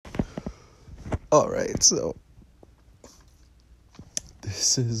Alright, so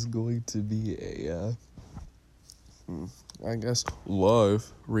this is going to be a, I guess, live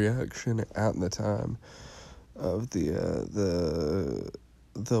reaction at the time of the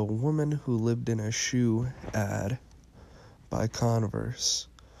woman who lived in a shoe ad by Converse.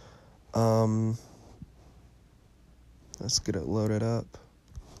 Let's get it loaded up.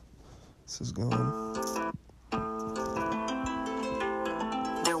 This is going.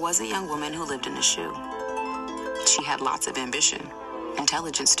 There was a young woman who lived in a shoe. She had lots of ambition,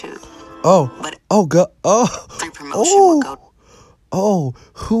 intelligence too. Who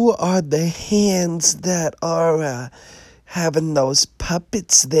are the hands that are having those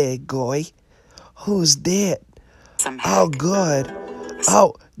puppets there, Goy? Who's that? Oh, good.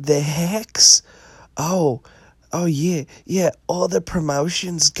 Oh, the Hacks? Oh, yeah, all the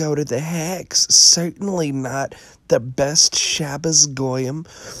promotions go to the Hacks. Certainly not the best Shabbos Goyim.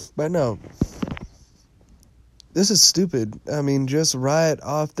 But no, this is stupid. I mean, just right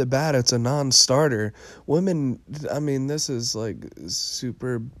off the bat, it's a non-starter. Women, I mean, this is like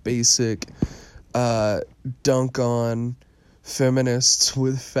super basic dunk on feminists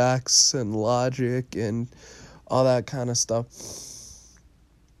with facts and logic and all that kind of stuff.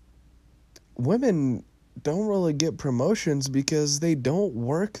 Women don't really get promotions because they don't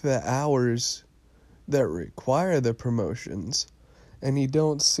work the hours that require the promotions. And you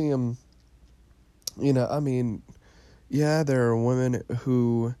don't see them, I mean, yeah, there are women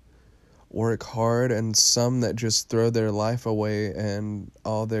who work hard and some that just throw their life away and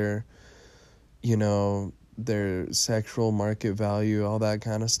all their, their sexual market value, all that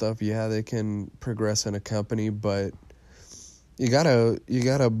kind of stuff. Yeah, they can progress in a company, but you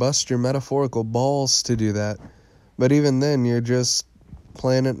gotta bust your metaphorical balls to do that. But even then, you're just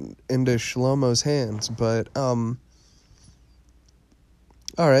playing it into Shlomo's hands. But, all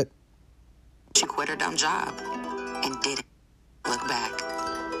right. She quit her dumb job and didn't look back.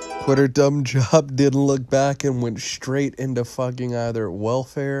 Quit her dumb job, didn't look back, and went straight into fucking either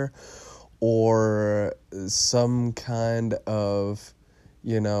welfare or some kind of,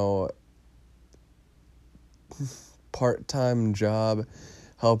 part-time job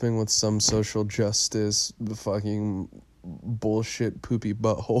helping with some social justice, fucking bullshit poopy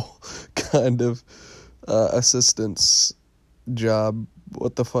butthole kind of assistance job.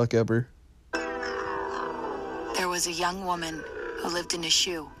 What the fuck ever. There was a young woman who lived in a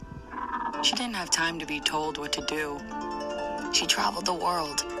shoe. She didn't have time to be told what to do. She traveled the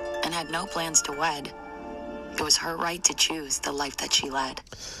world and had no plans to wed. It was her right to choose the life that she led.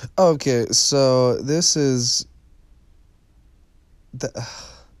 Okay, so this is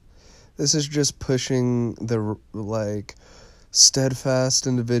just pushing the, steadfast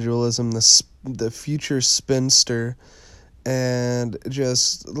individualism, the future spinster, and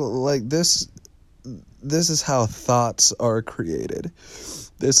just, this is how thoughts are created.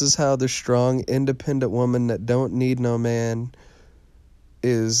 This is how the strong, independent woman that don't need no man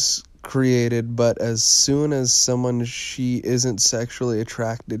is created, but as soon as someone she isn't sexually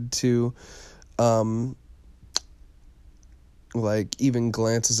attracted to, even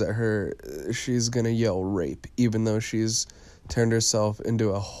glances at her, she's gonna yell rape, even though she's turned herself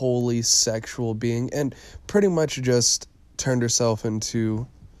into a wholly sexual being, and pretty much just turned herself into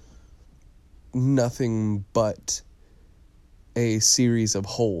nothing but a series of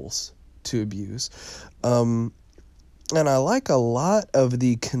holes to abuse. And I like a lot of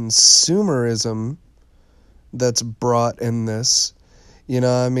the consumerism that's brought in this.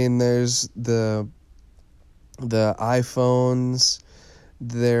 There's the iPhones,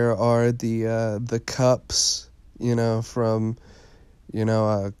 there are the cups, from,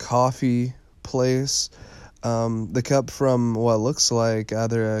 a coffee place, the cup from what looks like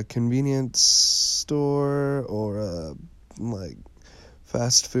either a convenience store or a,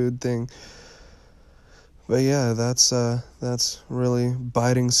 fast food thing. But yeah, that's really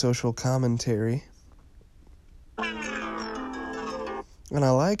biting social commentary. And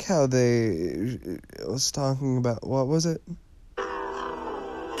I like how they was talking about, what was it?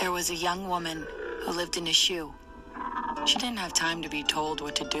 There was a young woman who lived in a shoe. She didn't have time to be told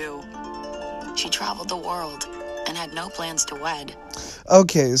what to do. She traveled the world and had no plans to wed.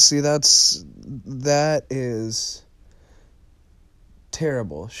 Okay, see, that is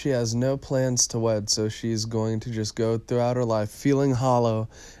terrible. She has no plans to wed, so she's going to just go throughout her life feeling hollow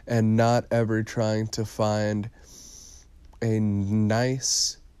and not ever trying to find a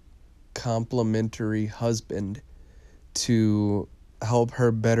nice, complimentary husband to help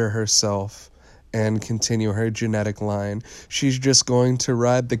her better herself and continue her genetic line. She's just going to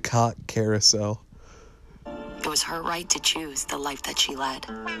ride the cock carousel. It was her right to choose the life that she led.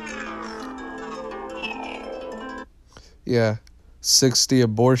 Yeah, 60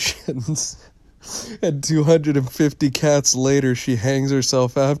 abortions. And 250 cats later, she hangs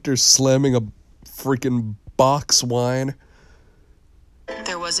herself after slamming a freaking box wine.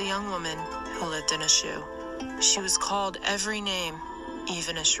 There was a young woman who lived in a shoe. She was called every name,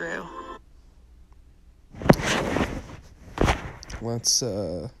 even a shrew. Let's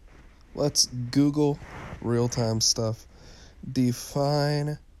Google real-time stuff.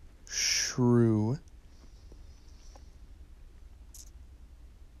 Define shrew.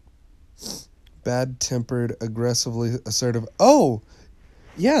 Bad-tempered, aggressively assertive. Oh,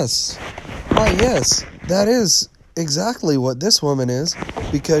 yes. Why, yes. That is exactly what this woman is,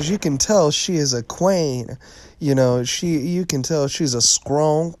 because you can tell she is a queen. You know, you can tell she's a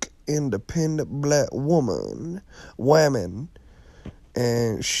strong, independent black woman.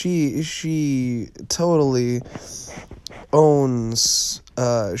 And she totally owns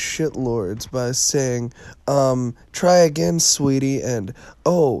shitlords by saying, try again, sweetie, and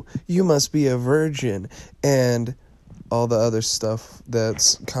oh, you must be a virgin, and all the other stuff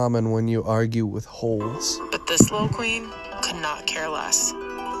that's common when you argue with holes. But this little queen could not care less.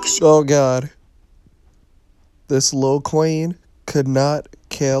 Oh God. This little queen could not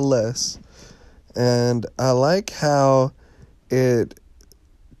care less. And I like how it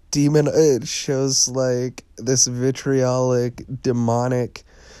shows like this vitriolic, demonic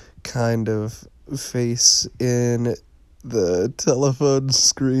kind of face in the telephone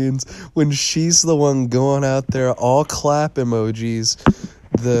screens when she's the one going out there, all clap emojis,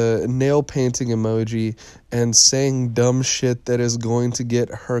 the nail painting emoji, and saying dumb shit that is going to get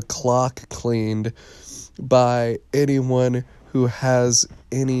her clock cleaned by anyone who has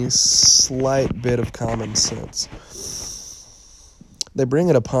any slight bit of common sense. They bring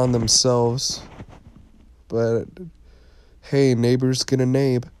it upon themselves, but hey, neighbors gonna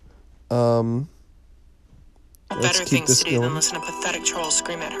nabe. Better Let's keep things this to do going. than listen to pathetic trolls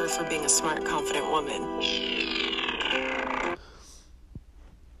scream at her for being a smart, confident woman.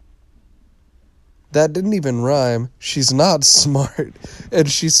 That didn't even rhyme. She's not smart, and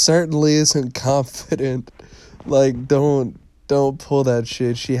she certainly isn't confident. Like, don't pull that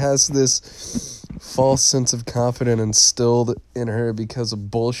shit. She has this false sense of confidence instilled in her because of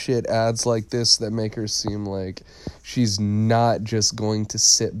bullshit ads like this that make her seem like she's not just going to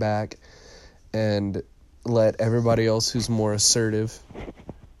sit back and let everybody else who's more assertive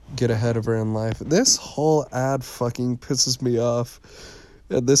get ahead of her in life. This whole ad fucking pisses me off.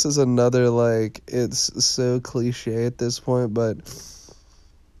 And this is another, like, it's so cliche at this point, but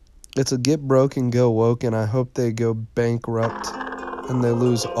it's a get broke and go woke, and I hope they go bankrupt and they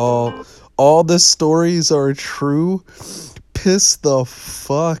lose all the stories are true. Piss the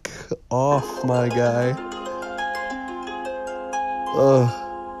fuck off, my guy.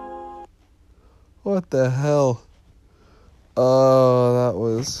 Ugh. What the hell? Oh,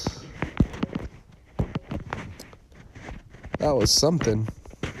 that was something.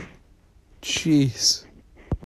 Jeez.